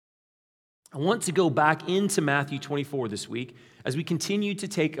I want to go back into Matthew 24 this week as we continue to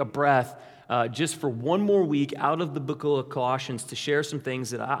take a breath just for one more week out of the book of Colossians to share some things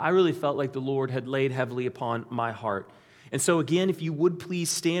that I really felt like the Lord had laid heavily upon my heart. And so again, if you would please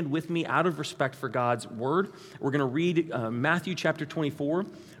stand with me out of respect for God's word. We're going to read Matthew chapter 24,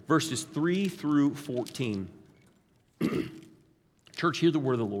 verses 3 through 14. Church, hear the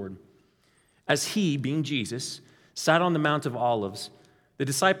word of the Lord. As he, being Jesus, sat on the Mount of Olives, the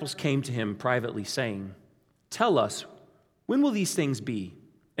disciples came to him privately, saying, "Tell us, when will these things be?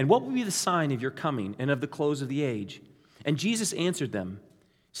 And what will be the sign of your coming and of the close of the age?" And Jesus answered them,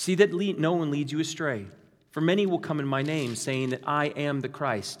 "See that no one leads you astray. For many will come in my name, saying that I am the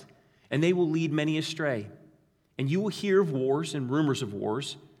Christ, and they will lead many astray. And you will hear of wars and rumors of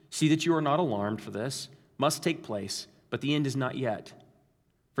wars. See that you are not alarmed, for this must take place, but the end is not yet.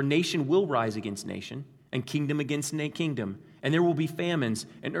 For nation will rise against nation, and kingdom against kingdom, and there will be famines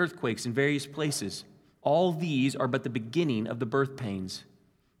and earthquakes in various places. All these are but the beginning of the birth pains.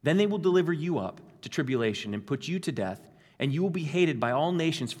 Then they will deliver you up to tribulation and put you to death, and you will be hated by all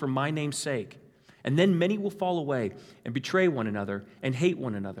nations for my name's sake. And then many will fall away and betray one another and hate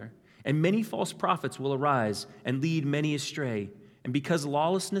one another. And many false prophets will arise and lead many astray. And because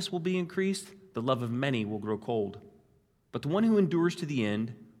lawlessness will be increased, the love of many will grow cold. But the one who endures to the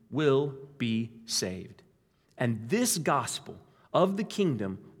end will be saved. And this gospel of the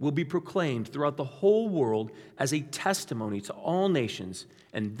kingdom will be proclaimed throughout the whole world as a testimony to all nations,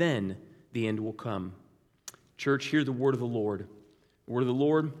 and then the end will come." Church, hear the word of the Lord. The word of the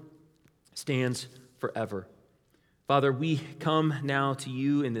Lord stands forever. Father, we come now to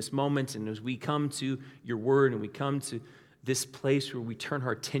you in this moment, and as we come to your word and we come to this place where we turn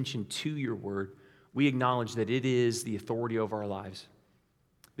our attention to your word, we acknowledge that it is the authority of our lives,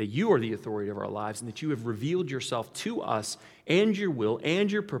 that you are the authority of our lives, and that you have revealed yourself to us and your will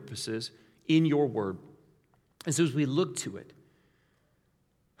and your purposes in your word. And so as we look to it,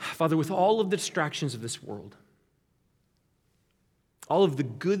 Father, with all of the distractions of this world, all of the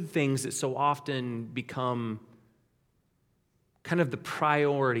good things that so often become kind of the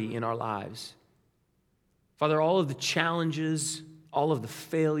priority in our lives, Father, all of the challenges, all of the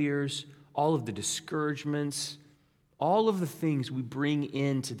failures, all of the discouragements, all of the things we bring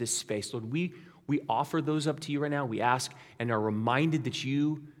into this space, Lord, we offer those up to you right now. We ask and are reminded that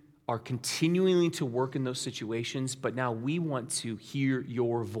you are continuing to work in those situations, but now we want to hear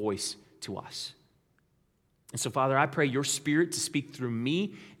your voice to us. And so, Father, I pray your Spirit to speak through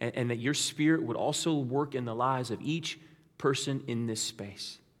me, and that your Spirit would also work in the lives of each person in this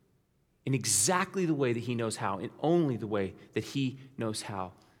space in exactly the way that he knows how, and only the way that he knows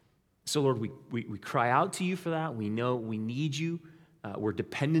how. So, Lord, we cry out to you for that. We know we need you. We're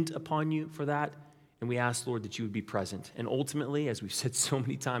dependent upon you for that. And we ask, Lord, that you would be present. And ultimately, as we've said so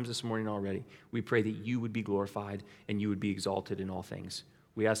many times this morning already, we pray that you would be glorified and you would be exalted in all things.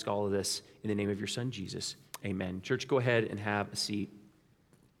 We ask all of this in the name of your Son, Jesus. Amen. Church, go ahead and have a seat.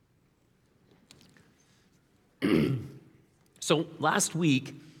 So last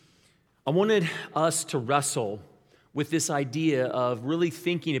week, I wanted us to wrestle with this idea of really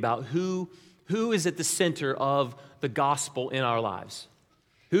thinking about who is at the center of the gospel in our lives.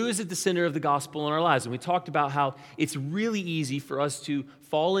 Who is at the center of the gospel in our lives? And we talked about how it's really easy for us to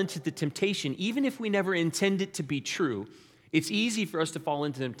fall into the temptation, even if we never intend it to be true. It's easy for us to fall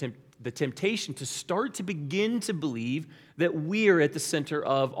into the temptation to start to begin to believe that we are at the center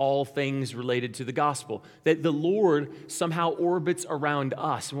of all things related to the gospel, that the Lord somehow orbits around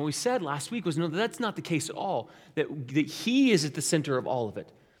us. And what we said last week was, no, that's not the case at all, that he is at the center of all of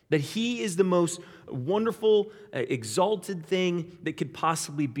it, that he is the most wonderful, exalted thing that could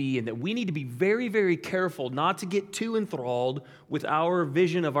possibly be, and that we need to be very, very careful not to get too enthralled with our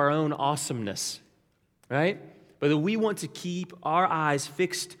vision of our own awesomeness, right? But that we want to keep our eyes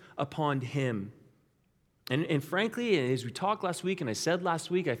fixed upon him. And frankly, as we talked last week, and I said last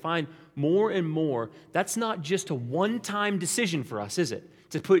week, I find more and more, that's not just a one-time decision for us, is it?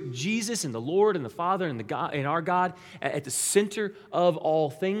 To put Jesus and the Lord and the Father and the God and our God at the center of all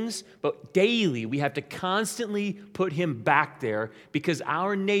things, but daily we have to constantly put him back there because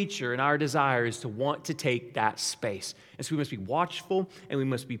our nature and our desire is to want to take that space. And so we must be watchful and we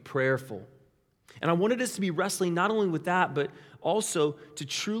must be prayerful. And I wanted us to be wrestling not only with that, but also to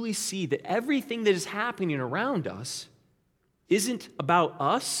truly see that everything that is happening around us isn't about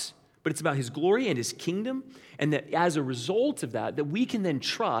us, but it's about his glory and his kingdom, and that as a result of that we can then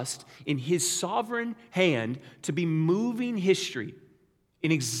trust in his sovereign hand to be moving history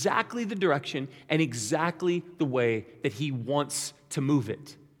in exactly the direction and exactly the way that he wants to move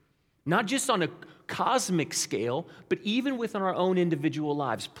it. Not just on a cosmic scale, but even within our own individual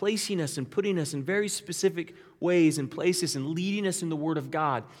lives, placing us and putting us in very specific ways and places and leading us in the Word of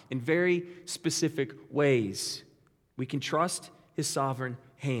God in very specific ways. We can trust His sovereign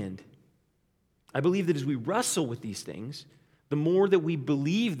hand. I believe that as we wrestle with these things, the more that we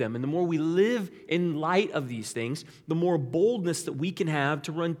believe them and the more we live in light of these things, the more boldness that we can have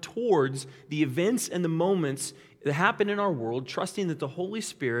to run towards the events and the moments that happen in our world, trusting that the Holy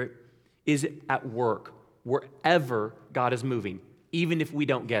Spirit is at work wherever God is moving, even if we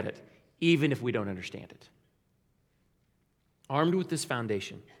don't get it, even if we don't understand it. Armed with this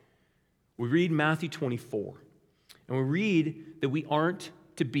foundation, we read Matthew 24, and we read that we aren't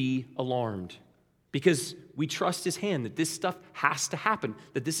to be alarmed because we trust His hand, that this stuff has to happen,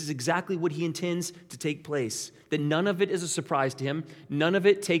 that this is exactly what He intends to take place, that none of it is a surprise to Him, none of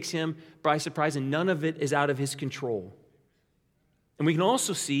it takes Him by surprise, and none of it is out of His control. And we can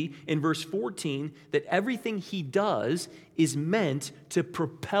also see in verse 14 that everything He does is meant to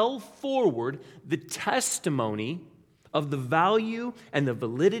propel forward the testimony of the value and the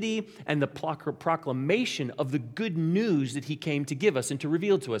validity and the proclamation of the good news that He came to give us and to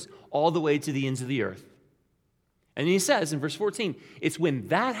reveal to us all the way to the ends of the earth. And He says in verse 14, it's when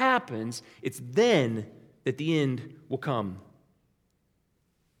that happens, it's then that the end will come.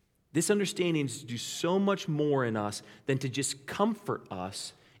 This understanding is to do so much more in us than to just comfort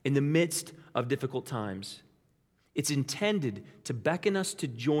us in the midst of difficult times. It's intended to beckon us to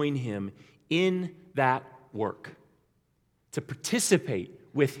join Him in that work, to participate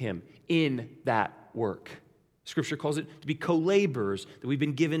with Him in that work. Scripture calls it to be co-laborers, that we've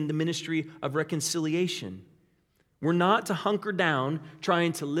been given the ministry of reconciliation. We're not to hunker down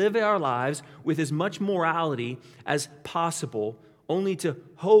trying to live our lives with as much morality as possible, only to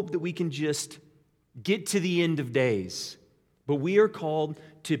hope that we can just get to the end of days. But we are called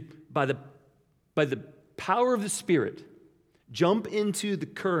to, by the power of the Spirit, jump into the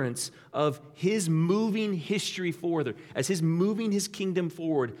currents of His moving history forward, as His moving His kingdom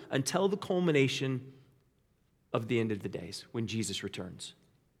forward until the culmination of the end of the days, when Jesus returns.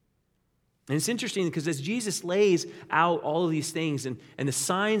 And it's interesting because as Jesus lays out all of these things and the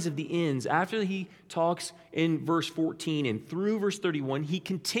signs of the ends, after He talks in verse 14 and through verse 31, He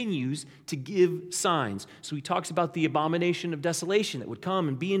continues to give signs. So He talks about the abomination of desolation that would come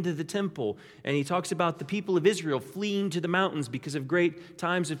and be into the temple. And He talks about the people of Israel fleeing to the mountains because of great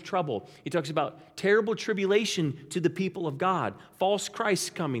times of trouble. He talks about terrible tribulation to the people of God, false Christs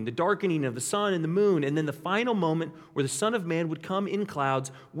coming, the darkening of the sun and the moon, and then the final moment where the Son of Man would come in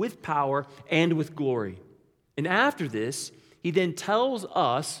clouds with power and with glory. And after this, He then tells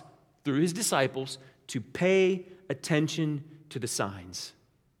us, through His disciples, to pay attention to the signs,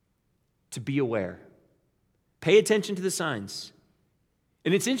 to be aware. Pay attention to the signs.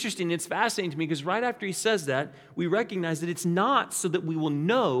 And it's interesting, it's fascinating to me, because right after He says that, we recognize that it's not so that we will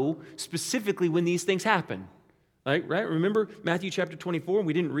know specifically when these things happen. Right? Remember Matthew chapter 24?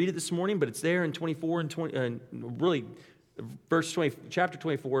 We didn't read it this morning, but it's there in 24 and 20, chapter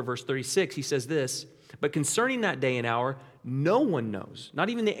 24, verse 36. He says this, "But concerning that day and hour, no one knows, not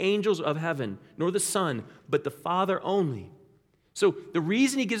even the angels of heaven, nor the Son, but the Father only." So the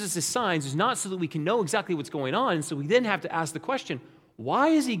reason He gives us His signs is not so that we can know exactly what's going on. And so we then have to ask the question, why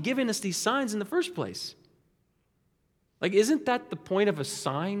is He giving us these signs in the first place? Like, isn't that the point of a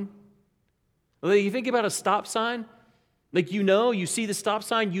sign? Like, you think about a stop sign. Like, you see the stop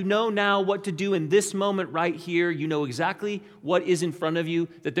sign, you know now what to do in this moment right here. You know exactly what is in front of you,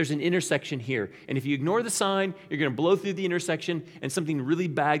 that there's an intersection here. And if you ignore the sign, you're going to blow through the intersection and something really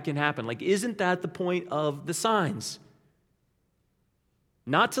bad can happen. Like, isn't that the point of the signs?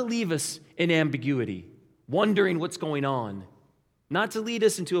 Not to leave us in ambiguity, wondering what's going on. Not to lead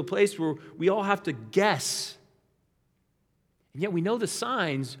us into a place where we all have to guess. And yet we know the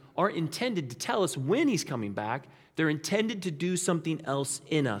signs aren't intended to tell us when He's coming back. They're intended to do something else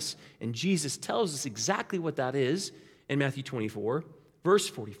in us. And Jesus tells us exactly what that is in Matthew 24, verse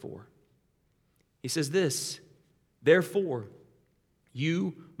 44. He says this, "Therefore,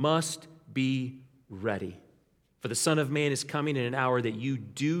 you must be ready, for the Son of Man is coming in an hour that you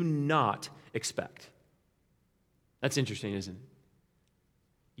do not expect." That's interesting, isn't it?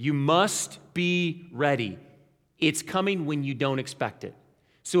 You must be ready. It's coming when you don't expect it.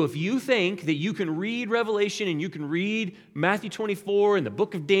 So if you think that you can read Revelation and you can read Matthew 24 and the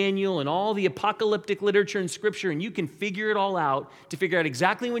book of Daniel and all the apocalyptic literature in Scripture and you can figure it all out to figure out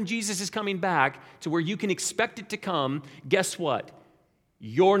exactly when Jesus is coming back to where you can expect it to come, guess what?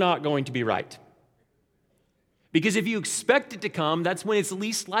 You're not going to be right. Because if you expect it to come, that's when it's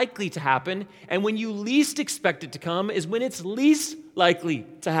least likely to happen. And when you least expect it to come is when it's least likely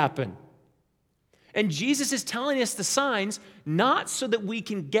to happen. And Jesus is telling us the signs not so that we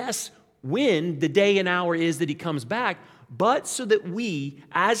can guess when the day and hour is that he comes back, but so that we,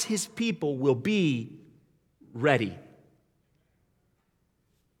 as his people, will be ready.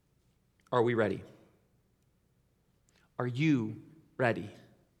 Are we ready? Are you ready?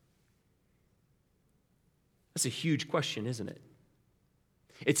 That's a huge question, isn't it?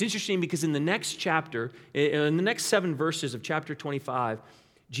 It's interesting because in the next chapter, in the next 7 verses of chapter 25,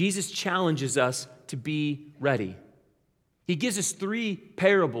 Jesus challenges us to be ready. He gives us 3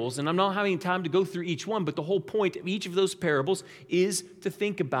 parables, and I'm not having time to go through each one, but the whole point of each of those parables is to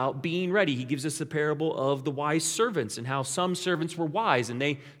think about being ready. He gives us the parable of the wise servants and how some servants were wise, and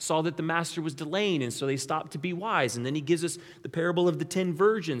they saw that the master was delaying, and so they stopped to be wise. And then he gives us the parable of the 10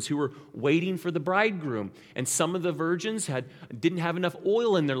 virgins who were waiting for the bridegroom, and some of the virgins didn't have enough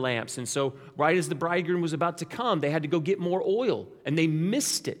oil in their lamps, and so right as the bridegroom was about to come, they had to go get more oil, and they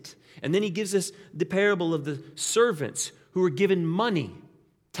missed it. And then he gives us the parable of the servants who are given money.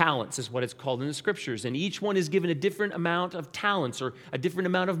 Talents is what it's called in the scriptures. And each one is given a different amount of talents or a different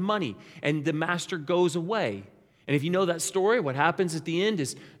amount of money. And the master goes away. And if you know that story, what happens at the end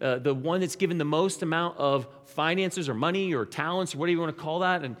is the one that's given the most amount of finances or money or talents or whatever you want to call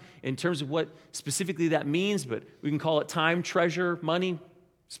that, and in terms of what specifically that means, but we can call it time, treasure, money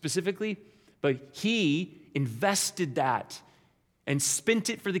specifically. But he invested that and spent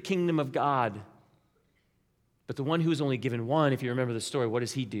it for the kingdom of God. But the one who is only given one, if you remember the story, what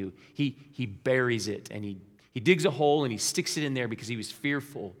does he do? He buries it, and he digs a hole, and he sticks it in there because he was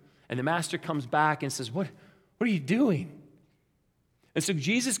fearful. And the master comes back and says, what are you doing? And so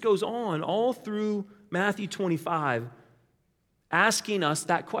Jesus goes on all through Matthew 25, asking us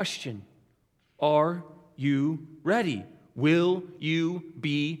that question. Are you ready? Will you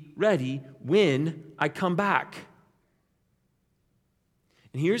be ready when I come back?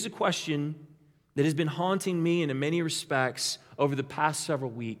 And here's a question that has been haunting me in many respects over the past several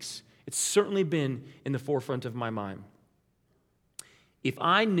weeks. It's certainly been in the forefront of my mind. If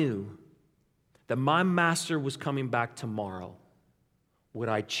I knew that my master was coming back tomorrow, would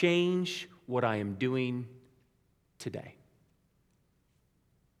I change what I am doing today?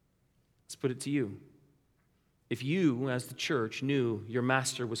 Let's put it to you. If you, as the church, knew your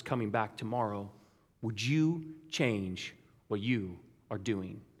master was coming back tomorrow, would you change what you are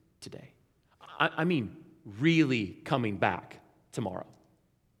doing today? I mean, really coming back tomorrow.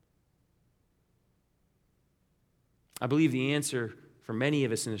 I believe the answer for many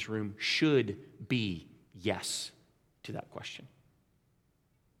of us in this room should be yes to that question.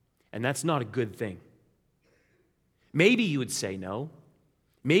 And that's not a good thing. Maybe you would say no.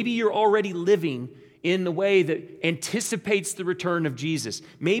 Maybe you're already living in the way that anticipates the return of Jesus.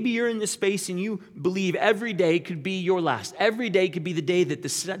 Maybe you're in this space and you believe every day could be your last. Every day could be the day that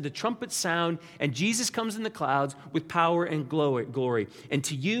the trumpets sound and Jesus comes in the clouds with power and glory. And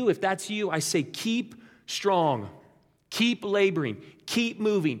to you, if that's you, I say keep strong. Keep laboring. Keep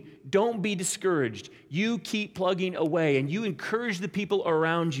moving. Don't be discouraged. You keep plugging away and you encourage the people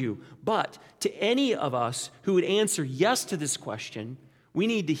around you. But to any of us who would answer yes to this question, we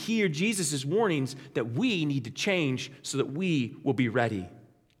need to hear Jesus' warnings that we need to change so that we will be ready.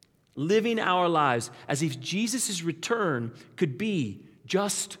 Living our lives as if Jesus' return could be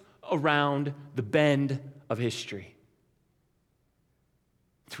just around the bend of history.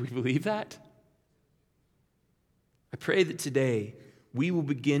 Do we believe that? I pray that today we will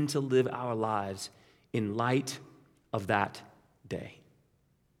begin to live our lives in light of that day.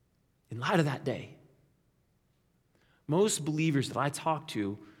 In light of that day. Most believers that I talk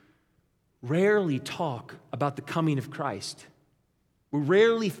to rarely talk about the coming of Christ. We're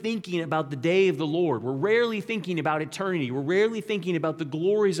rarely thinking about the day of the Lord. We're rarely thinking about eternity. We're rarely thinking about the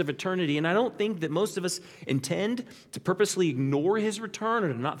glories of eternity. And I don't think that most of us intend to purposely ignore his return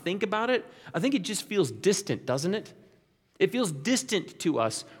or to not think about it. I think it just feels distant, doesn't it? It feels distant to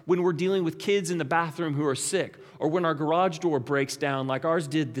us when we're dealing with kids in the bathroom who are sick, or when our garage door breaks down like ours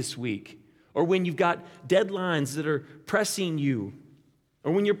did this week. Or when you've got deadlines that are pressing you.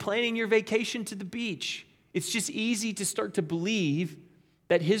 Or when you're planning your vacation to the beach. It's just easy to start to believe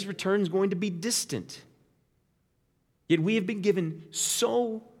that his return is going to be distant. Yet we have been given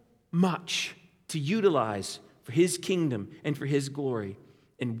so much to utilize for his kingdom and for his glory.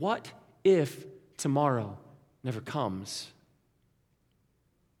 And what if tomorrow never comes?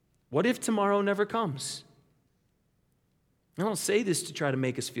 What if tomorrow never comes? I don't say this to try to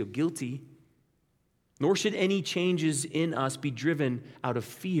make us feel guilty. Nor should any changes in us be driven out of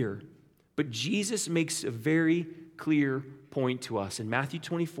fear. But Jesus makes a very clear point to us in Matthew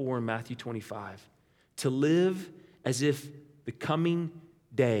 24 and Matthew 25. To live as if the coming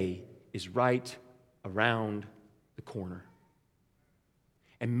day is right around the corner.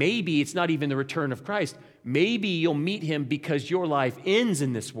 And maybe it's not even the return of Christ. Maybe you'll meet him because your life ends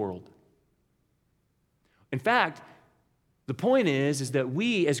in this world. In fact, the point is that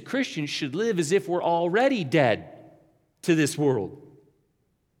we as Christians should live as if we're already dead to this world.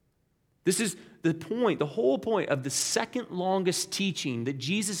 This is the point, the whole point of the second longest teaching that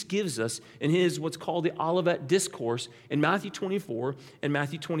Jesus gives us in his what's called the Olivet Discourse in Matthew 24 and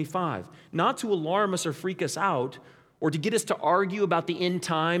Matthew 25. Not to alarm us or freak us out, or to get us to argue about the end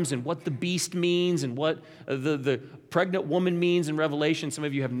times and what the beast means and what the pregnant woman means in Revelation. Some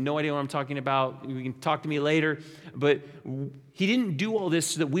of you have no idea what I'm talking about. You can talk to me later. But he didn't do all this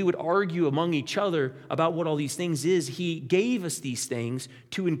so that we would argue among each other about what all these things is. He gave us these things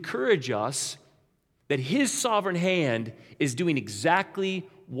to encourage us that his sovereign hand is doing exactly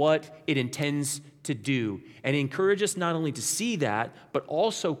what it intends to do. And encourage us not only to see that, but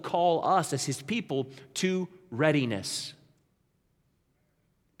also call us as his people to readiness.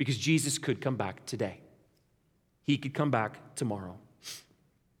 Because Jesus could come back today. He could come back tomorrow.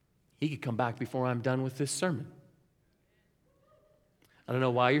 He could come back before I'm done with this sermon. I don't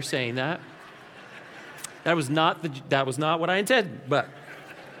know why you're saying that. That was not what I intended, but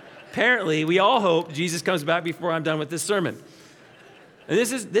apparently we all hope Jesus comes back before I'm done with this sermon. And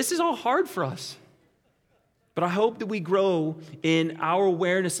this is all hard for us. But I hope that we grow in our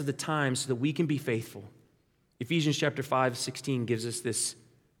awareness of the times so that we can be faithful. Ephesians chapter 5:16 gives us this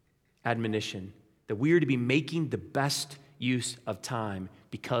admonition that we are to be making the best use of time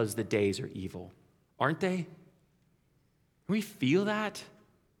because the days are evil. Aren't they? Can we feel that?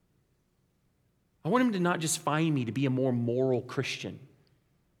 I want him to not just find me to be a more moral Christian.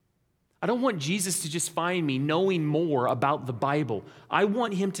 I don't want Jesus to just find me knowing more about the Bible. I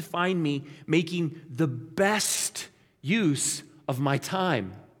want him to find me making the best use of my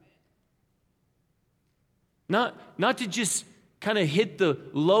time. Not to just kind of hit the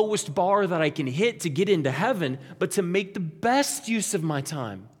lowest bar that I can hit to get into heaven, but to make the best use of my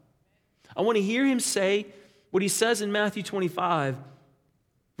time. I want to hear him say what he says in Matthew 25,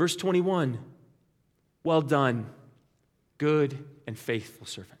 verse 21. Well done, good and faithful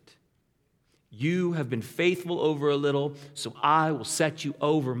servant. You have been faithful over a little, so I will set you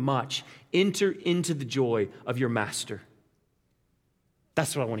over much. Enter into the joy of your master.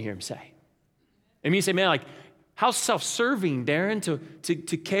 That's what I want to hear him say. And you say, man, like, how self-serving, Darren,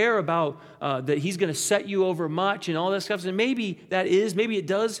 to care about that he's going to set you over much and all that stuff. And maybe it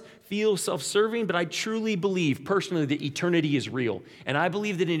does feel self-serving, but I truly believe personally that eternity is real. And I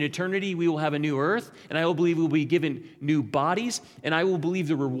believe that in eternity we will have a new earth, and I will believe we will be given new bodies, and I will believe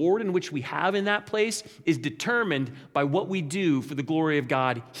the reward in which we have in that place is determined by what we do for the glory of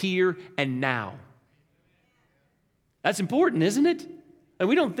God here and now. That's important, isn't it? And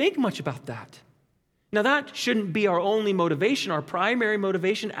we don't think much about that. Now, that shouldn't be our only motivation. Our primary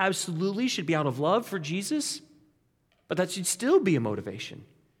motivation absolutely should be out of love for Jesus, but that should still be a motivation.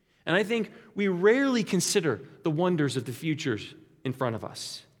 And I think we rarely consider the wonders of the futures in front of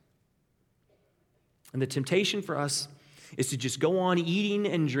us. And the temptation for us is to just go on eating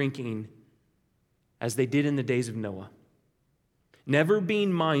and drinking as they did in the days of Noah, never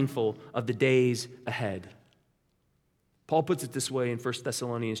being mindful of the days ahead. Paul puts it this way in 1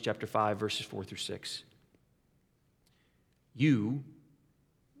 Thessalonians chapter 5, verses 4 through 6. He's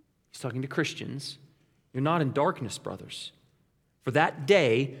talking to Christians, you're not in darkness, brothers. For that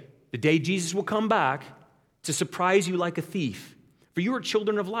day, the day Jesus will come back to surprise you like a thief. For you are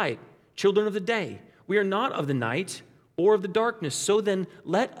children of light, children of the day. We are not of the night or of the darkness. So then,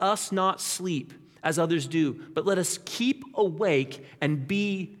 let us not sleep as others do, but let us keep awake and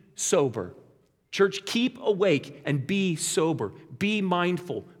be sober. Church, keep awake and be sober. Be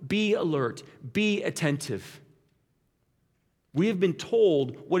mindful. Be alert. Be attentive. We have been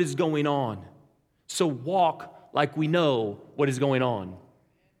told what is going on. So walk like we know what is going on.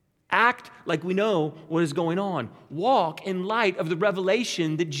 Act like we know what is going on. Walk in light of the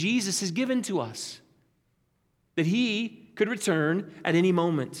revelation that Jesus has given to us, that he could return at any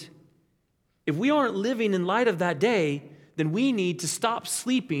moment. If we aren't living in light of that day, then we need to stop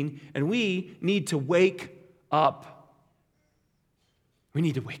sleeping and we need to wake up. We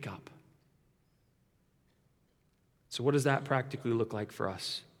need to wake up. So what does that practically look like for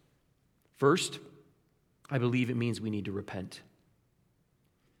us? First, I believe it means we need to repent.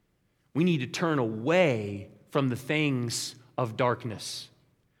 We need to turn away from the things of darkness.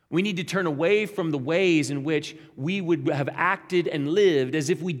 We need to turn away from the ways in which we would have acted and lived as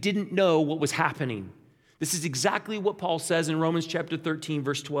if we didn't know what was happening. This is exactly what Paul says in Romans chapter 13,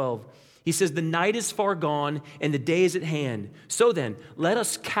 verse 12. He says, the night is far gone and the day is at hand. So then, let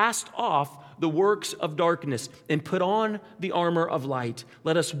us cast off the works of darkness and put on the armor of light.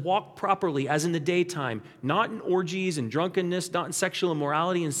 Let us walk properly as in the daytime, not in orgies and drunkenness, not in sexual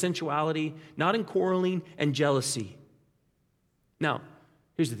immorality and sensuality, not in quarreling and jealousy. Now,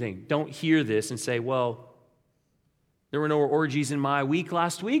 here's the thing. Don't hear this and say, well, there were no orgies in my week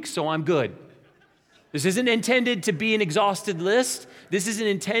last week, so I'm good. This isn't intended to be an exhausted list. This isn't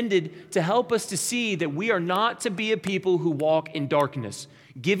intended to help us to see that we are not to be a people who walk in darkness,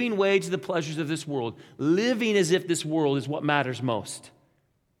 giving way to the pleasures of this world, living as if this world is what matters most.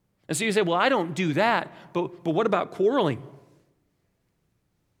 And so you say, well, I don't do that, but what about quarreling?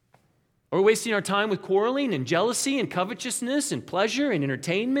 Are we wasting our time with quarreling and jealousy and covetousness and pleasure and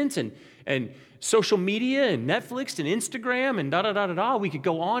entertainment and social media and Netflix and Instagram and da-da-da-da-da? We could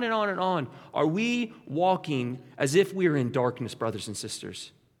go on and on and on. Are we walking as if we are in darkness, brothers and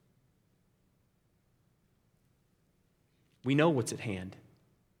sisters? We know what's at hand.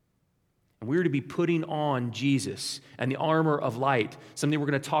 And we're to be putting on Jesus and the armor of light, something we're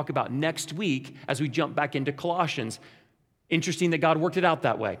going to talk about next week as we jump back into Colossians. Interesting that God worked it out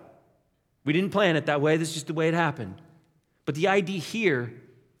that way. We didn't plan it that way. This is just the way it happened. But the idea here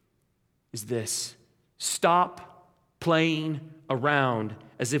is this: stop playing around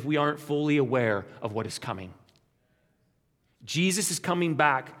as if we aren't fully aware of what is coming. Jesus is coming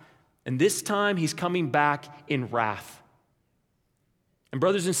back, and this time he's coming back in wrath. And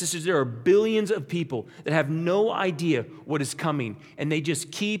brothers and sisters, there are billions of people that have no idea what is coming, and they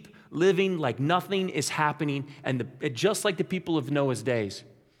just keep living like nothing is happening, and just like the people of Noah's days.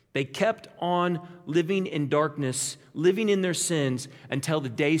 They kept on living in darkness, living in their sins until the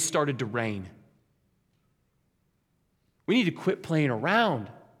day started to rain. We need to quit playing around.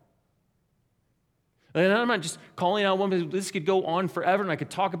 And I'm not just calling out one, this could go on forever, and I could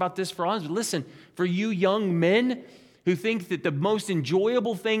talk about this for hours. But listen, for you young men who think that the most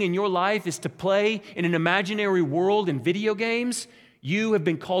enjoyable thing in your life is to play in an imaginary world in video games, you have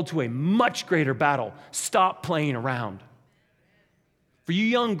been called to a much greater battle. Stop playing around. For you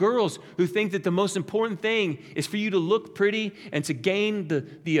young girls who think that the most important thing is for you to look pretty and to gain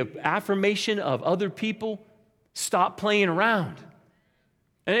the affirmation of other people, stop playing around.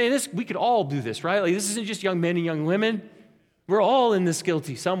 And this, we could all do this, right? Like, this isn't just young men and young women. We're all in this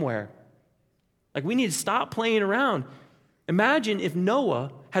guilty somewhere. Like, we need to stop playing around. Imagine if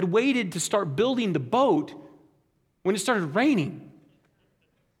Noah had waited to start building the boat when it started raining.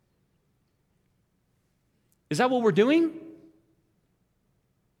 Is that what we're doing?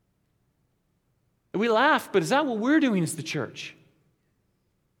 We laugh, but is that what we're doing as the church?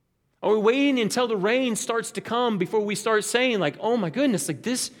 Are we waiting until the rain starts to come before we start saying, like, oh my goodness, like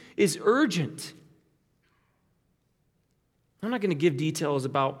this is urgent? I'm not going to give details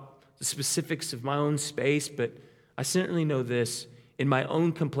about the specifics of my own space, but I certainly know this. In my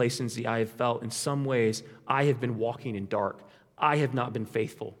own complacency, I have felt in some ways I have been walking in dark. I have not been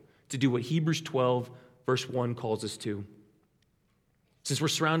faithful to do what Hebrews 12, verse 1 calls us to. Since we're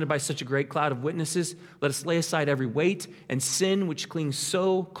surrounded by such a great cloud of witnesses, let us lay aside every weight and sin which clings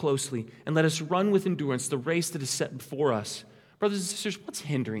so closely, and let us run with endurance the race that is set before us. Brothers and sisters, what's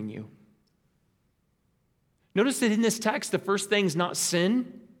hindering you? Notice that in this text, the first thing is not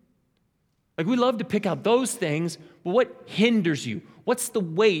sin. Like, we love to pick out those things, but what hinders you? What's the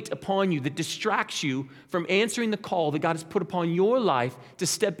weight upon you that distracts you from answering the call that God has put upon your life to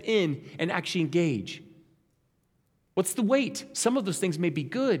step in and actually engage? What's the weight? Some of those things may be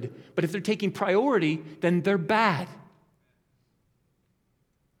good, but if they're taking priority, then they're bad.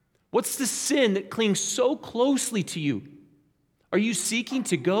 What's the sin that clings so closely to you? Are you seeking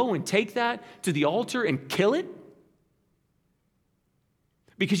to go and take that to the altar and kill it?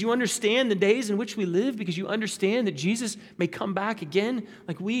 Because you understand the days in which we live, because you understand that Jesus may come back again,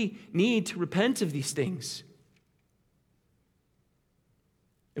 like, we need to repent of these things.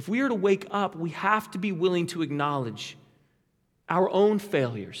 If we are to wake up, we have to be willing to acknowledge our own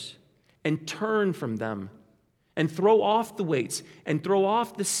failures and turn from them and throw off the weights and throw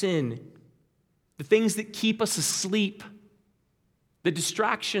off the sin, the things that keep us asleep, the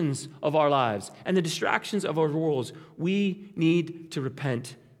distractions of our lives and the distractions of our worlds. We need to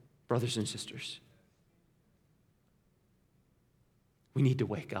repent, brothers and sisters. We need to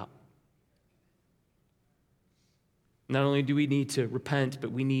wake up. Not only do we need to repent,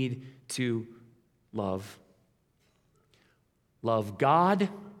 but we need to love. Love God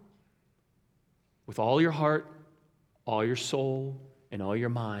with all your heart, all your soul, and all your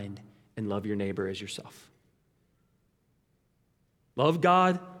mind, and love your neighbor as yourself. Love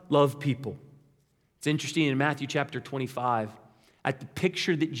God, love people. It's interesting in Matthew chapter 25, at the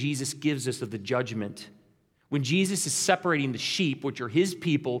picture that Jesus gives us of the judgment, When Jesus is separating the sheep, which are his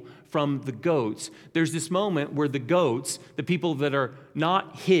people, from the goats, there's this moment where the goats, the people that are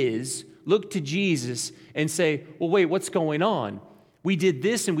not his, look to Jesus and say, well, wait, what's going on? We did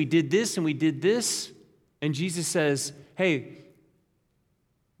this and we did this and we did this. And Jesus says, hey,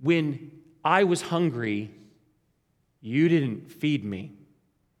 when I was hungry, you didn't feed me.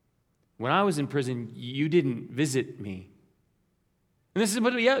 When I was in prison, you didn't visit me. And this is,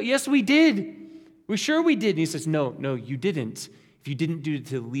 but yes, we did. We're sure we did. And he says, no, you didn't. If you didn't do it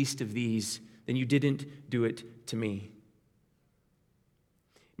to the least of these, then you didn't do it to me.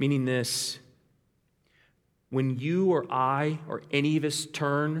 Meaning this, when you or I or any of us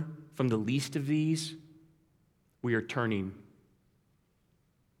turn from the least of these, we are turning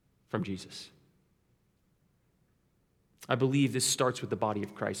from Jesus. I believe this starts with the body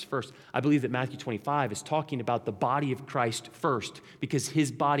of Christ first. I believe that Matthew 25 is talking about the body of Christ first because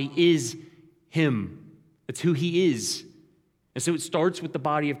his body is him. It's who he is. And so it starts with the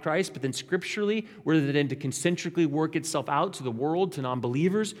body of Christ, but then scripturally, we're then to concentrically work itself out to the world, to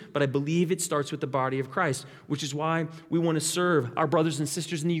non-believers, but I believe it starts with the body of Christ, which is why we want to serve our brothers and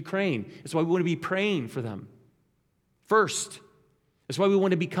sisters in the Ukraine. It's why we want to be praying for them first. That's why we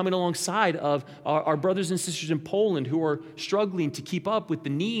want to be coming alongside of our brothers and sisters in Poland who are struggling to keep up with the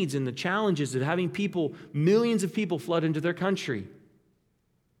needs and the challenges of having millions of people flood into their country.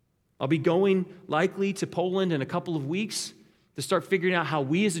 I'll be going likely to Poland in a couple of weeks to start figuring out how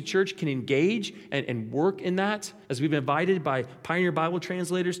we as a church can engage and work in that, as we've been invited by Pioneer Bible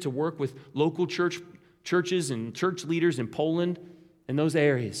translators to work with local churches and church leaders in Poland and those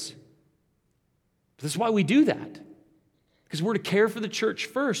areas. But that's why we do that, because we're to care for the church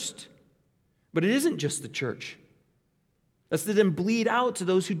first. But it isn't just the church. That's to then bleed out to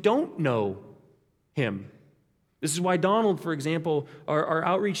those who don't know him. This is why Donald, for example, our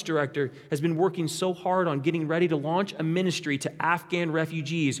outreach director, has been working so hard on getting ready to launch a ministry to Afghan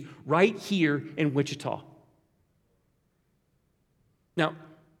refugees right here in Wichita. Now,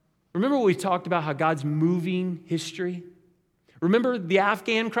 remember what we talked about, how God's moving history? Remember the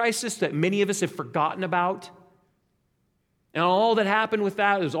Afghan crisis that many of us have forgotten about? And all that happened with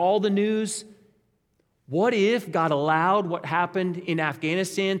that, it was all the news. What if God allowed what happened in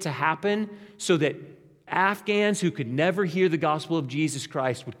Afghanistan to happen so that Afghans who could never hear the gospel of Jesus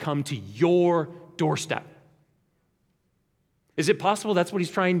Christ would come to your doorstep? Is it possible that's what he's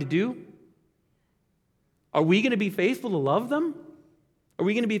trying to do? Are we going to be faithful to love them? Are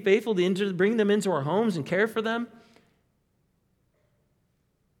we going to be faithful to bring them into our homes and care for them?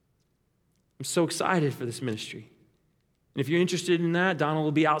 I'm so excited for this ministry. And if you're interested in that, Donald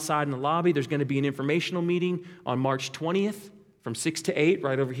will be outside in the lobby. There's going to be an informational meeting on March 20th from 6 to 8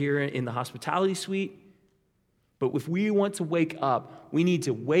 right over here in the hospitality suite. But if we want to wake up, we need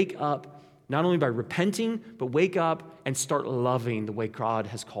to wake up not only by repenting, but wake up and start loving the way God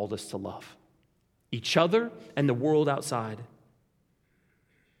has called us to love each other and the world outside.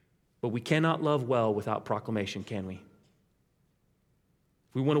 But we cannot love well without proclamation, can we?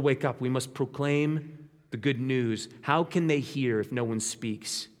 If we want to wake up, we must proclaim the good news. How can they hear if no one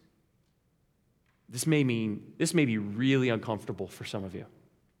speaks? This may be really uncomfortable for some of you.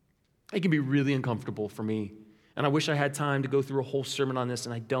 It can be really uncomfortable for me. And I wish I had time to go through a whole sermon on this,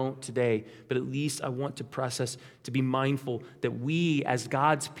 and I don't today. But at least I want to press us to be mindful that we, as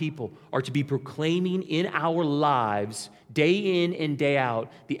God's people, are to be proclaiming in our lives, day in and day out,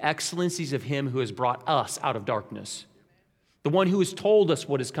 the excellencies of him who has brought us out of darkness. The one who has told us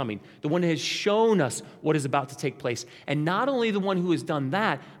what is coming. The one who has shown us what is about to take place. And not only the one who has done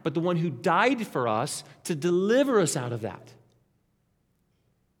that, but the one who died for us to deliver us out of that.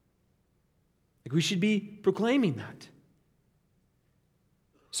 Like, we should be proclaiming that.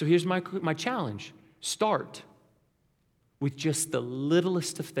 So here's my challenge. Start with just the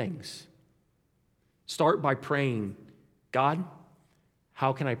littlest of things. Start by praying, God,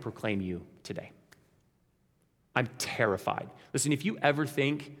 how can I proclaim you today? I'm terrified. Listen, if you ever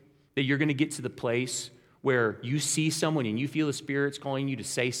think that you're going to get to the place where you see someone and you feel the Spirit's calling you to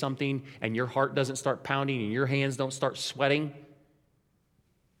say something and your heart doesn't start pounding and your hands don't start sweating,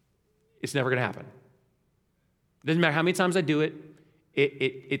 it's never going to happen. It doesn't matter how many times I do it,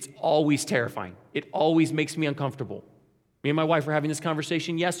 it's always terrifying. It always makes me uncomfortable. Me and my wife were having this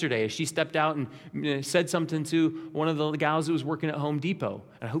conversation yesterday as she stepped out and said something to one of the gals that was working at Home Depot,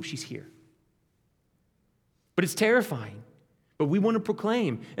 and I hope she's here. But it's terrifying. But we want to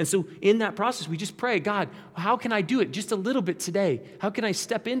proclaim. And so in that process, we just pray, God, how can I do it just a little bit today? How can I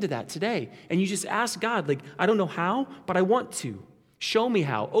step into that today? And you just ask God, like, I don't know how, but I want to. Show me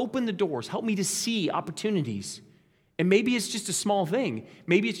how. Open the doors. Help me to see opportunities. And maybe it's just a small thing.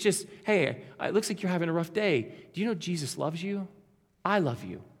 Maybe it's just, hey, it looks like you're having a rough day. Do you know Jesus loves you? I love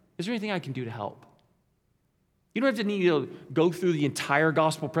you. Is there anything I can do to help? You don't have to need to go through the entire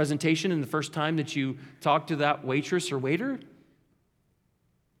gospel presentation in the first time that you talk to that waitress or waiter.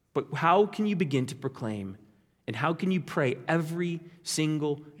 But how can you begin to proclaim, and how can you pray every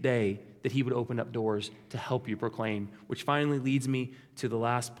single day that he would open up doors to help you proclaim? Which finally leads me to the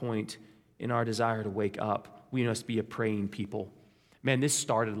last point in our desire to wake up. We must be a praying people. Man, this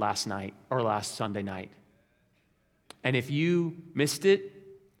started last Sunday night. And if you missed it,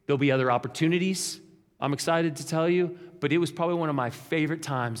 there'll be other opportunities. I'm excited to tell you, but it was probably one of my favorite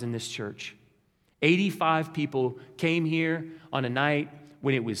times in this church. 85 people came here on a night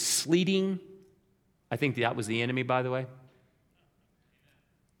when it was sleeting. I think that was the enemy, by the way.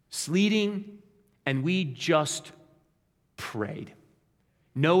 Sleeting, and we just prayed.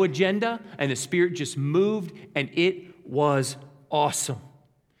 No agenda, and the Spirit just moved, and it was awesome.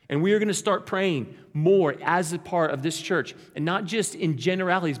 And we are going to start praying more as a part of this church, and not just in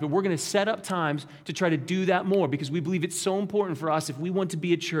generalities, but we're going to set up times to try to do that more because we believe it's so important for us if we want to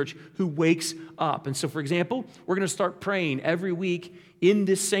be a church who wakes up. And so, for example, we're going to start praying every week in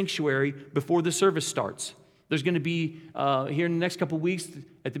this sanctuary before the service starts. There's going to be, here in the next couple of weeks,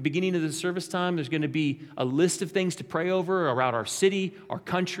 at the beginning of the service time, there's going to be a list of things to pray over around our city, our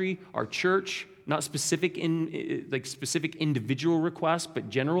country, our church, not specific individual requests, but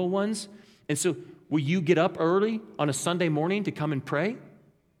general ones. And so, will you get up early on a Sunday morning to come and pray?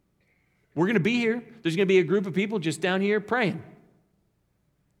 We're going to be here. There's going to be a group of people just down here praying.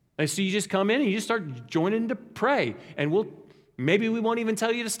 And so you just come in and you just start joining to pray. And maybe we won't even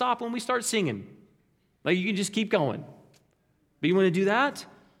tell you to stop when we start singing. Like, you can just keep going. But you want to do that?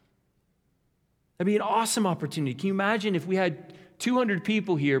 That'd be an awesome opportunity. Can you imagine if we had 200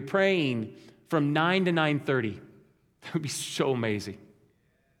 people here praying from 9 to 9:30? That would be so amazing.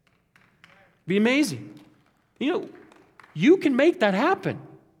 It'd be amazing. You know, you can make that happen.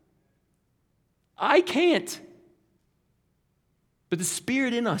 I can't. But the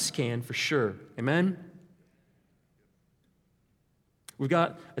Spirit in us can, for sure. Amen? We've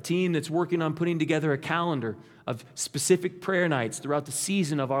got a team that's working on putting together a calendar of specific prayer nights throughout the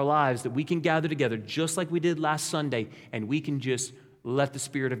season of our lives that we can gather together just like we did last Sunday, and we can just let the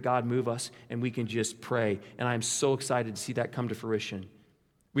Spirit of God move us, and we can just pray. And I'm so excited to see that come to fruition.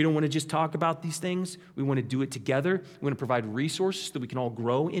 We don't want to just talk about these things. We want to do it together. We want to provide resources so that we can all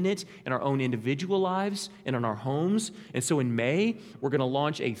grow in it in our own individual lives and in our homes. And so in May, we're going to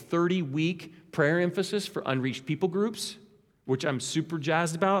launch a 30-week prayer emphasis for unreached people groups, which I'm super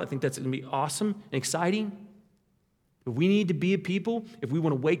jazzed about. I think that's going to be awesome and exciting. But we need to be a people, if we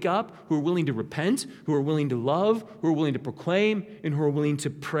want to wake up, who are willing to repent, who are willing to love, who are willing to proclaim, and who are willing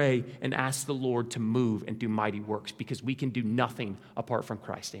to pray and ask the Lord to move and do mighty works, because we can do nothing apart from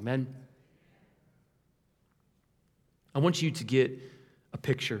Christ. Amen? I want you to get a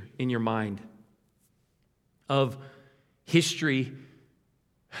picture in your mind of history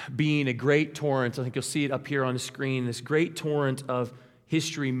being a great torrent. I think you'll see it up here on the screen, this great torrent of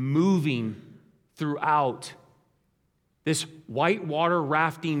history moving throughout this whitewater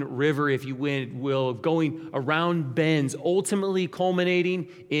rafting river, if you will, going around bends, ultimately culminating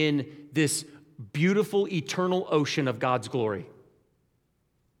in this beautiful eternal ocean of God's glory.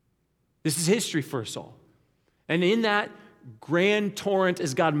 This is history for us all. And in that grand torrent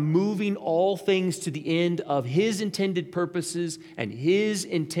is God moving all things to the end of his intended purposes and his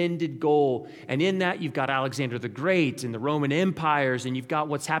intended goal. And in that, you've got Alexander the Great and the Roman empires, and you've got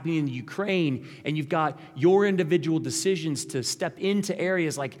what's happening in the Ukraine, and you've got your individual decisions to step into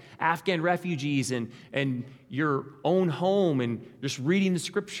areas like Afghan refugees and your own home and just reading the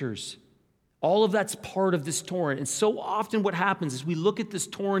scriptures. All of that's part of this torrent. And so often what happens is we look at this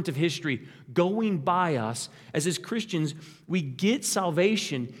torrent of history going by us as Christians, we get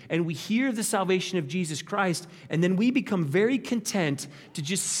salvation and we hear the salvation of Jesus Christ, and then we become very content to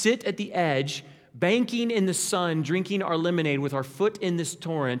just sit at the edge, banking in the sun, drinking our lemonade with our foot in this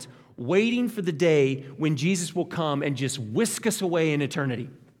torrent, waiting for the day when Jesus will come and just whisk us away in eternity.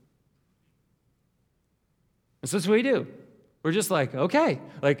 And so that's what we do. We're just like, okay,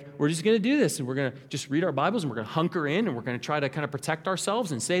 we're just going to do this, and we're going to just read our Bibles, and we're going to hunker in, and we're going to try to kind of protect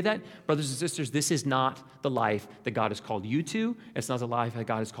ourselves and say that, brothers and sisters, this is not the life that God has called you to. It's not the life that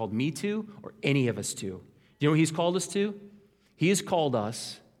God has called me to or any of us to. You know what he's called us to? He has called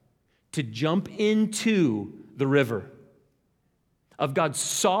us to jump into the river of God's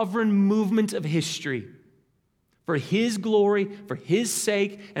sovereign movement of history for his glory, for his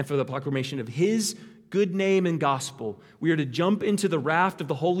sake, and for the proclamation of his good name and gospel. We are to jump into the raft of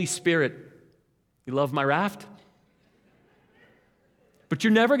the Holy Spirit. You love my raft? but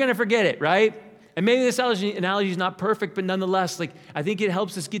you're never going to forget it, right? And maybe this analogy is not perfect, but nonetheless, like, I think it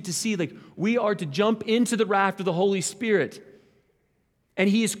helps us get to see, like, we are to jump into the raft of the Holy Spirit. And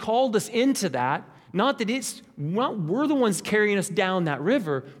he has called us into that. Not that we're the ones carrying us down that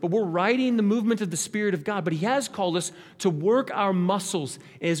river, but we're riding the movement of the Spirit of God. But he has called us to work our muscles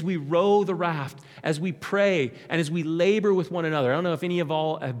as we row the raft, as we pray, and as we labor with one another. I don't know if any of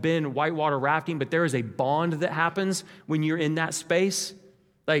all have been whitewater rafting, but there is a bond that happens when you're in that space.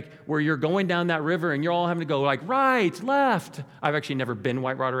 Like where you're going down that river and you're all having to go like right, left. I've actually never been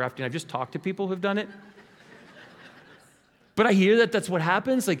whitewater rafting. I've just talked to people who've done it. But I hear that that's what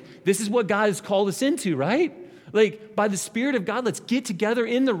happens. Like, this is what God has called us into, right? Like, by the Spirit of God, let's get together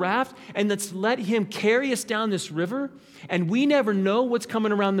in the raft and let's let him carry us down this river. And we never know what's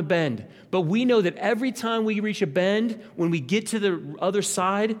coming around the bend. But we know that every time we reach a bend, when we get to the other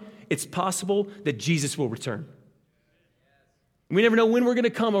side, it's possible that Jesus will return. We never know when we're going to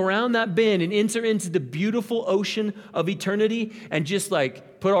come around that bend and enter into the beautiful ocean of eternity and just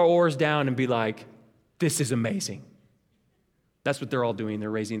like put our oars down and be like, this is amazing. That's what they're all doing. They're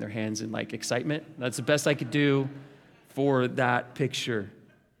raising their hands in like excitement. That's the best I could do for that picture.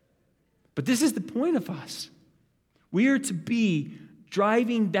 But this is the point of us. We are to be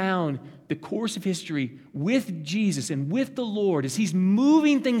driving down the course of history with Jesus and with the Lord as he's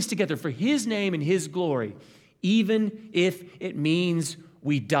moving things together for his name and his glory, even if it means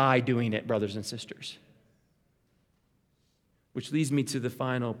we die doing it, brothers and sisters. Which leads me to the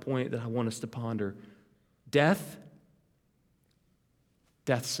final point that I want us to ponder. Death's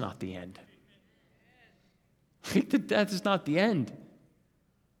not the end. Death is not the end.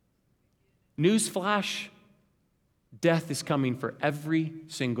 Newsflash, death is coming for every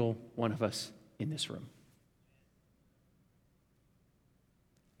single one of us in this room.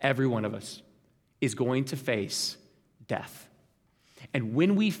 Every one of us is going to face death. And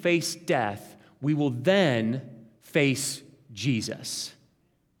when we face death, we will then face Jesus.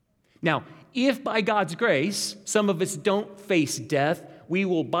 Now, if by God's grace, some of us don't face death, we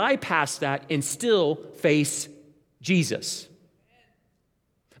will bypass that and still face Jesus.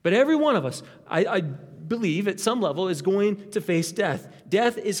 But every one of us, I believe at some level, is going to face death.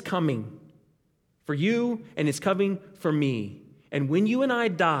 Death is coming for you and it's coming for me. And when you and I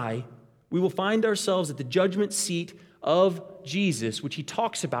die, we will find ourselves at the judgment seat of Jesus, which he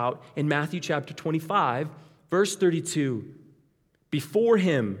talks about in Matthew chapter 25, verse 32. Before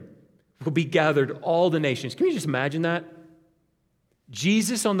him will be gathered all the nations. Can you just imagine that?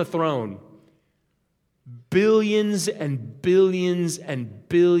 Jesus on the throne, billions and billions and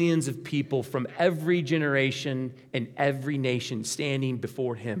billions of people from every generation and every nation standing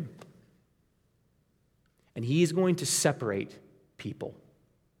before him. And he is going to separate people.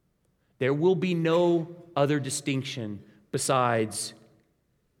 There will be no other distinction besides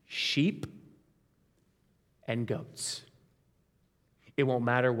sheep and goats. It won't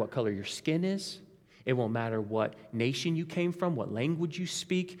matter what color your skin is. It won't matter what nation you came from, what language you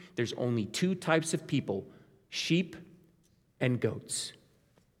speak. There's only two types of people, sheep and goats.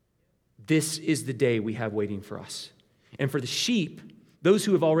 This is the day we have waiting for us. And for the sheep, those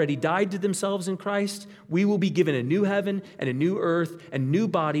who have already died to themselves in Christ, we will be given a new heaven and a new earth and new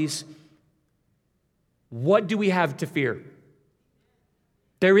bodies. What do we have to fear?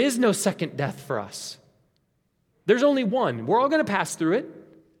 There is no second death for us. There's only one. We're all going to pass through it.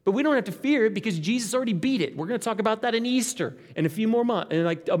 But we don't have to fear it because Jesus already beat it. We're going to talk about that in Easter in a few more months, in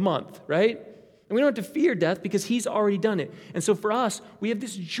like a month, right? And we don't have to fear death because he's already done it. And so for us, we have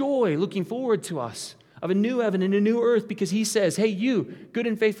this joy looking forward to us of a new heaven and a new earth because he says, hey, you, good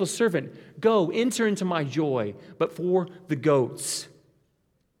and faithful servant, go, enter into my joy. But for the goats,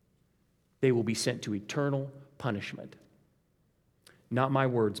 they will be sent to eternal punishment. Not my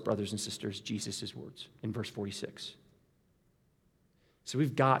words, brothers and sisters, Jesus' words in verse 46. So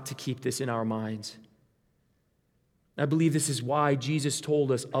we've got to keep this in our minds. I believe this is why Jesus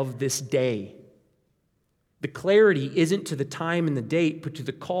told us of this day. The clarity isn't to the time and the date, but to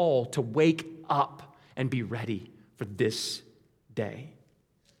the call to wake up and be ready for this day.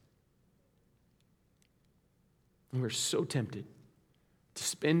 And we're so tempted to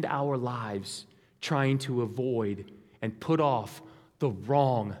spend our lives trying to avoid and put off the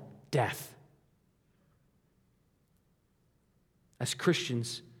wrong death. As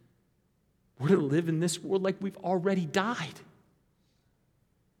Christians, we're to live in this world like we've already died.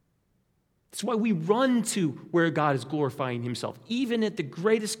 That's why we run to where God is glorifying himself, even at the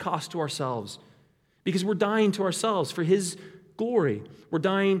greatest cost to ourselves, because we're dying to ourselves for his glory. We're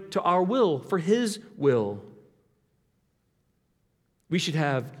dying to our will for his will. We should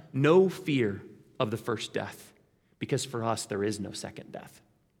have no fear of the first death because for us, there is no second death.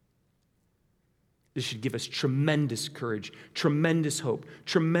 This should give us tremendous courage, tremendous hope,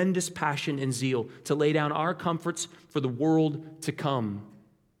 tremendous passion and zeal to lay down our comforts for the world to come.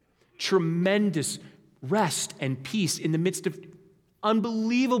 Tremendous rest and peace in the midst of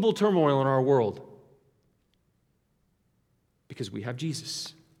unbelievable turmoil in our world. Because we have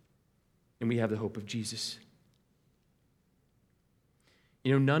Jesus, and we have the hope of Jesus.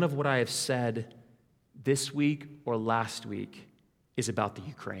 You know, none of what I have said this week or last week is about the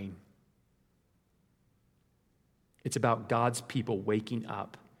Ukraine. It's about God's people waking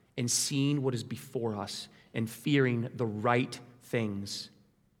up and seeing what is before us and fearing the right things.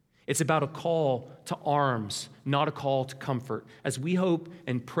 It's about a call to arms, not a call to comfort, as we hope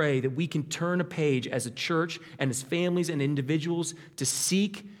and pray that we can turn a page as a church and as families and individuals to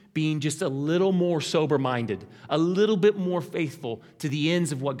seek being just a little more sober-minded, a little bit more faithful to the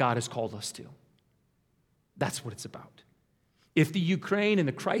ends of what God has called us to. That's what it's about. If the Ukraine and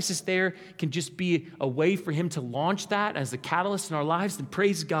the crisis there can just be a way for him to launch that as the catalyst in our lives, then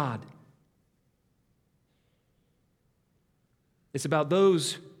praise God. It's about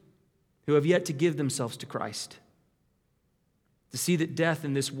those who have yet to give themselves to Christ, to see that death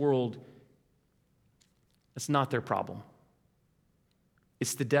in this world, that's not their problem.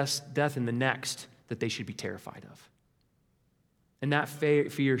 It's the death in the next that they should be terrified of. And that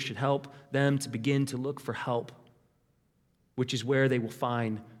fear should help them to begin to look for help, which is where they will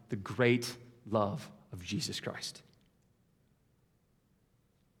find the great love of Jesus Christ.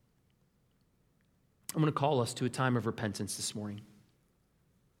 I'm going to call us to a time of repentance this morning.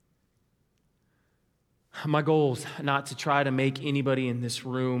 My goal is not to try to make anybody in this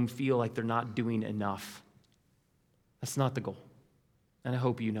room feel like they're not doing enough. That's not the goal. And I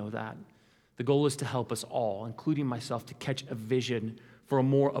hope you know that. The goal is to help us all, including myself, to catch a vision for a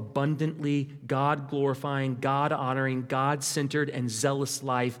more abundantly God-glorifying, God-honoring, God-centered, and zealous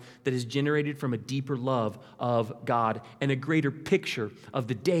life that is generated from a deeper love of God and a greater picture of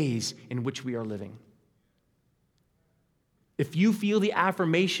the days in which we are living. If you feel the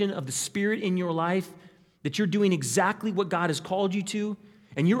affirmation of the Spirit in your life, that you're doing exactly what God has called you to,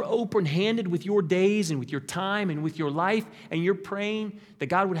 and you're open-handed with your days and with your time and with your life, and you're praying that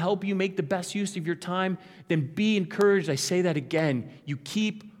God would help you make the best use of your time, then be encouraged. I say that again. You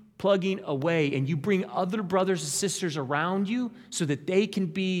keep plugging away, and you bring other brothers and sisters around you so that they can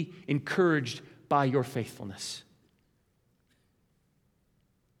be encouraged by your faithfulness.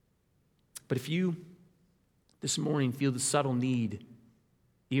 But if you this morning feel the subtle need,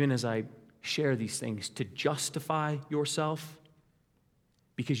 even as I share these things, to justify yourself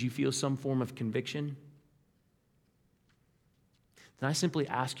because you feel some form of conviction, then I simply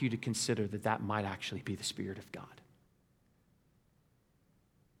ask you to consider that that might actually be the Spirit of God.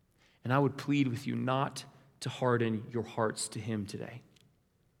 And I would plead with you not to harden your hearts to Him today.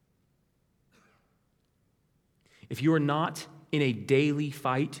 If you are not in a daily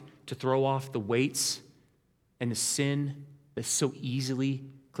fight to throw off the weights and the sin that so easily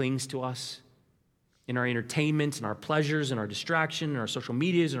clings to us in our entertainment and our pleasures and our distraction and our social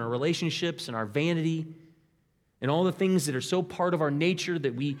medias and our relationships and our vanity and all the things that are so part of our nature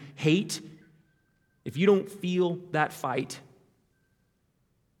that we hate, if you don't feel that fight,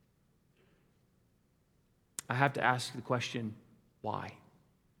 I have to ask the question, why?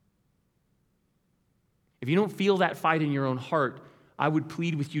 If you don't feel that fight in your own heart, I would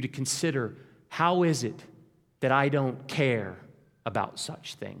plead with you to consider, how is it that I don't care about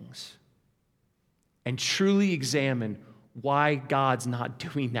such things? And truly examine why God's not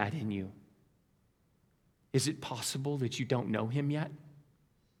doing that in you. Is it possible that you don't know Him yet?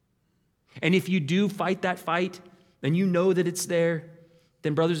 And if you do fight that fight, and you know that it's there,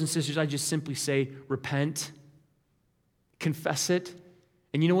 then brothers and sisters, I just simply say, repent, confess it,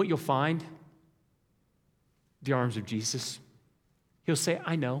 and you know what you'll find? The arms of Jesus. He'll say,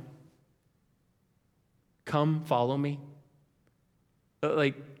 I know. Come, follow me.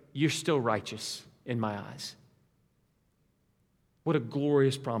 Like, you're still righteous in my eyes. What a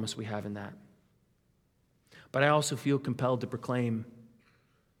glorious promise we have in that. But I also feel compelled to proclaim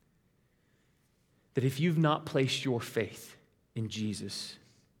that if you've not placed your faith in Jesus,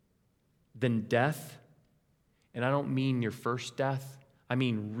 then death, and I don't mean your first death, I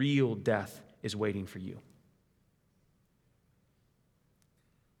mean real death, is waiting for you.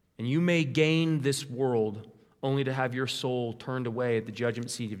 And you may gain this world only to have your soul turned away at the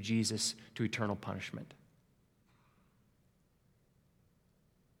judgment seat of Jesus to eternal punishment.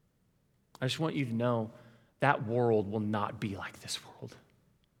 I just want you to know that world will not be like this world.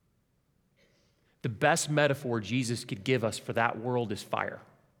 The best metaphor Jesus could give us for that world is fire.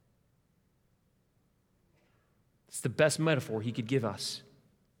 It's the best metaphor he could give us.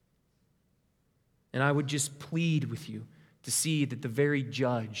 And I would just plead with you to see that the very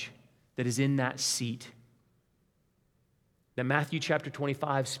judge that is in that seat that Matthew chapter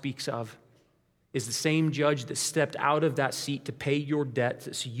 25 speaks of is the same judge that stepped out of that seat to pay your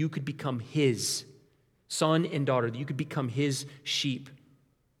debt so you could become his son and daughter, that you could become his sheep,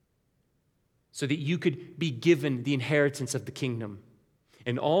 so that you could be given the inheritance of the kingdom.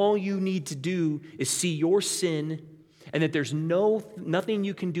 And all you need to do is see your sin and that there's nothing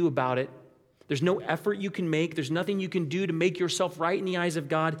you can do about it. There's no effort you can make. There's nothing you can do to make yourself right in the eyes of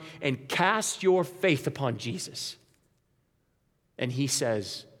God, and cast your faith upon Jesus. And he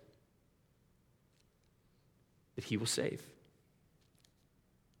says that he will save.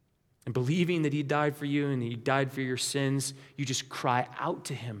 And believing that he died for you and he died for your sins, you just cry out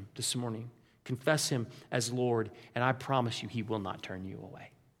to him this morning. Confess him as Lord, and I promise you he will not turn you away.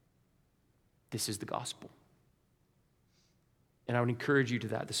 This is the gospel. And I would encourage you to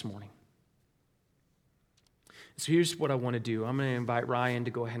that this morning. So here's what I want to do. I'm going to invite Ryan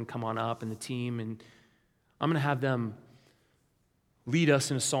to go ahead and come on up and the team, and I'm going to have them lead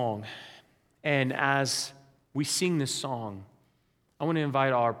us in a song. And as we sing this song, I want to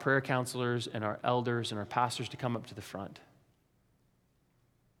invite our prayer counselors and our elders and our pastors to come up to the front.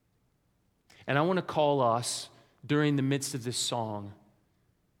 And I want to call us during the midst of this song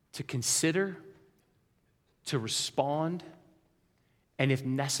to consider, to respond, and if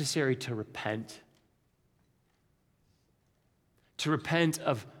necessary, to repent. To repent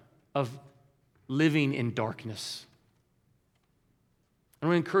of living in darkness. I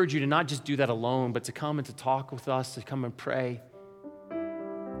want to encourage you to not just do that alone, but to come and to talk with us, to come and pray.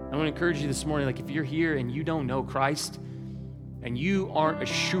 I want to encourage you this morning, like if you're here and you don't know Christ, and you aren't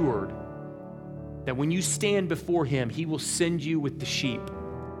assured that when you stand before him, he will send you with the sheep,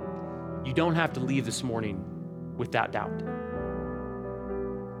 you don't have to leave this morning with that doubt.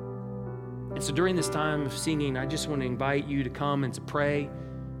 And so during this time of singing, I just want to invite you to come and to pray,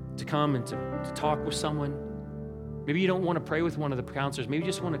 to come and to talk with someone. Maybe you don't want to pray with one of the counselors. Maybe you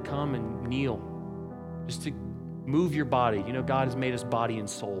just want to come and kneel, just to move your body. You know, God has made us body and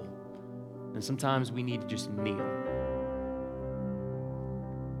soul. And sometimes we need to just kneel.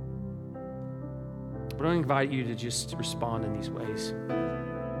 But I invite you to just respond in these ways.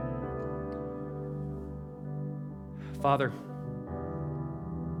 Father,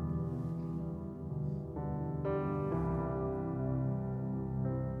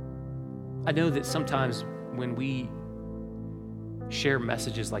 I know that sometimes when we share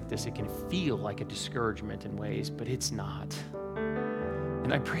messages like this, it can feel like a discouragement in ways, but it's not.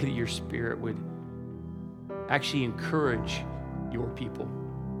 And I pray that your Spirit would actually encourage your people,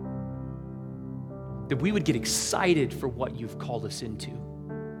 that we would get excited for what you've called us into,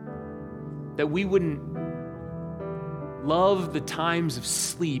 that we wouldn't love the times of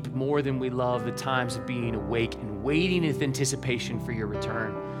sleep more than we love the times of being awake and waiting with anticipation for your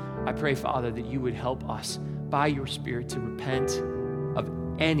return. I pray, Father, that you would help us by your Spirit to repent of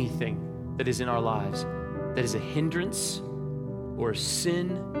anything that is in our lives that is a hindrance or a sin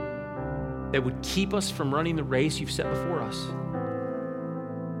that would keep us from running the race you've set before us.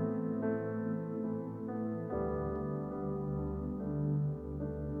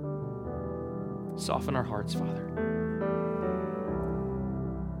 Soften our hearts, Father.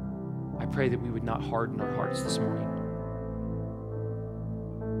 I pray that we would not harden our hearts this morning.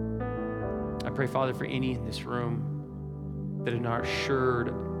 I pray, Father, for any in this room that are not assured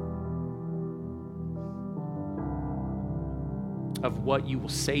of what you will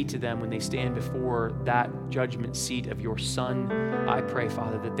say to them when they stand before that judgment seat of your Son. I pray,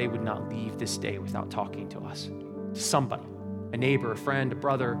 Father, that they would not leave this day without talking to us, to somebody, a neighbor, a friend, a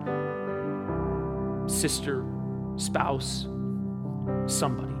brother, sister, spouse,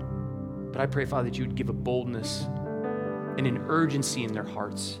 somebody. But I pray, Father, that you would give a boldness and an urgency in their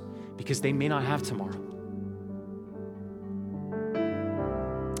hearts, because they may not have tomorrow.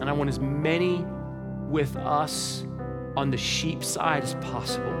 And I want as many with us on the sheep side as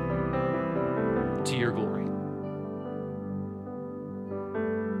possible to your glory.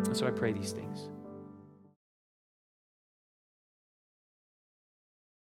 And so I pray these things.